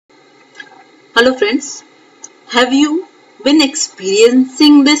Hello friends, have you been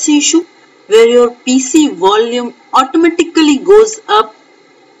experiencing this issue where your PC volume automatically goes up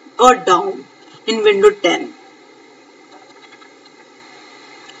or down in Windows 10?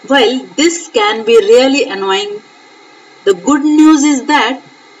 While this can be really annoying, the good news is that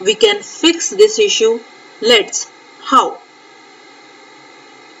we can fix this issue. Let's how.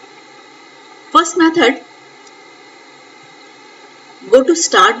 First method, go to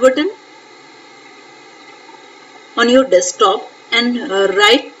Start button on your desktop and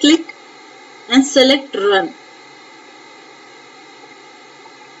right click and select Run.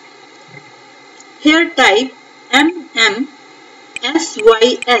 Here type mmsys.cpl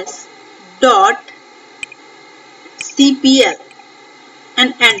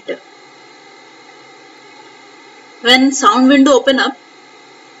and enter. When sound window open up,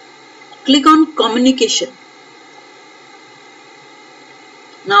 click on Communication.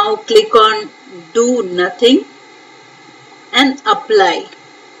 Now click on Do Nothing and Apply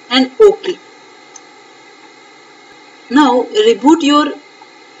and OK. Now reboot your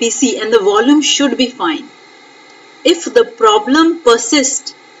PC and the volume should be fine. If the problem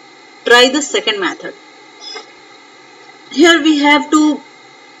persists, try the second method. Here we have to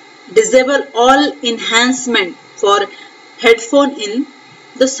disable all enhancement for headphone in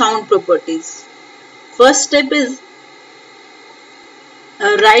the sound properties. First step is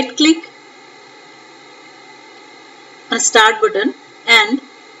right click on Start button and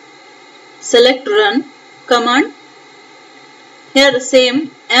select Run command. Here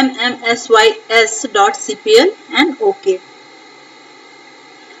same mmsys.cpl and OK.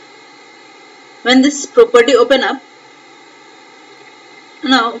 When this property open up,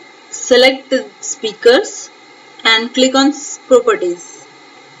 now select the speakers and click on Properties.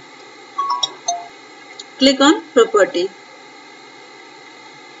 Click on Property.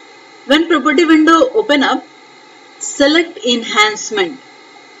 When property window open up, select Enhancement.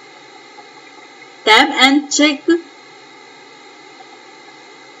 Tab and check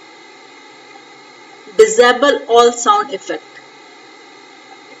Disable all sound effect.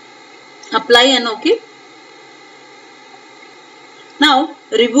 Apply and OK. Now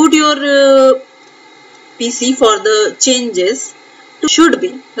reboot your PC for the changes should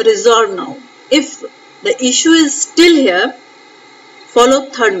be resolved now. If the issue is still here, follow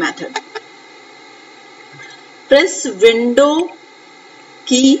third method. Press Window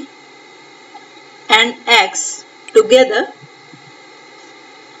key and X together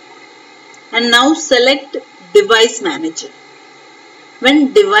and now select Device Manager.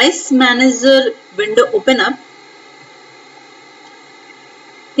 When Device Manager window open up,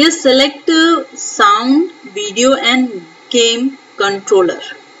 here select Sound, Video and Game Controller.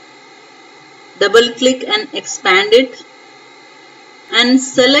 Double click and expand it and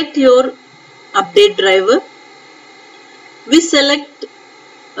select your update driver. We select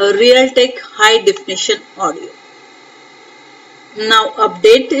Realtek High Definition Audio. Now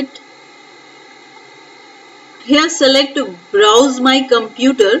update it. Here select Browse My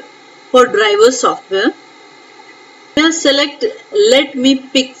Computer for driver software. Here select Let me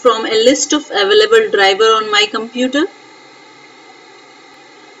pick from a list of available driver on my computer.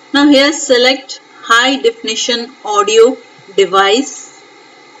 Now here select High Definition Audio Device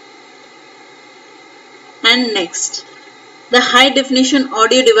and next. The High Definition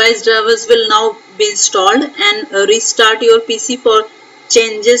Audio Device drivers will now be installed and restart your PC for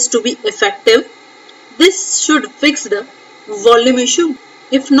changes to be effective. This should fix the volume issue.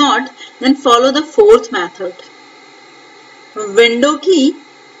 If not, then follow the fourth method. Window key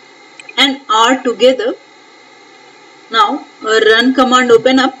and R together. Now Run command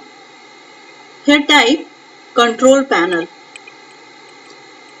open up. Here type Control Panel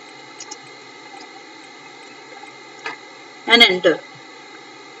and enter.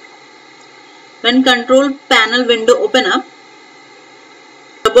 When Control Panel window open up,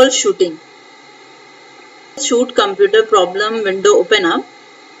 troubleshooting. Shoot computer problem window open up.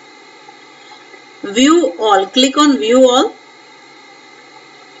 View all. Click on View all.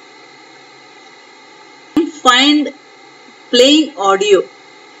 Find Playing Audio.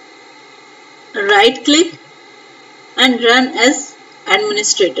 Right click and run as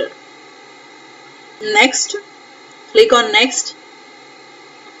administrator. Next. Click on Next.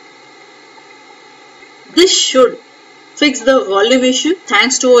 This should fix the volume issue.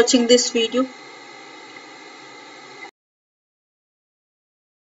 Thanks for watching this video.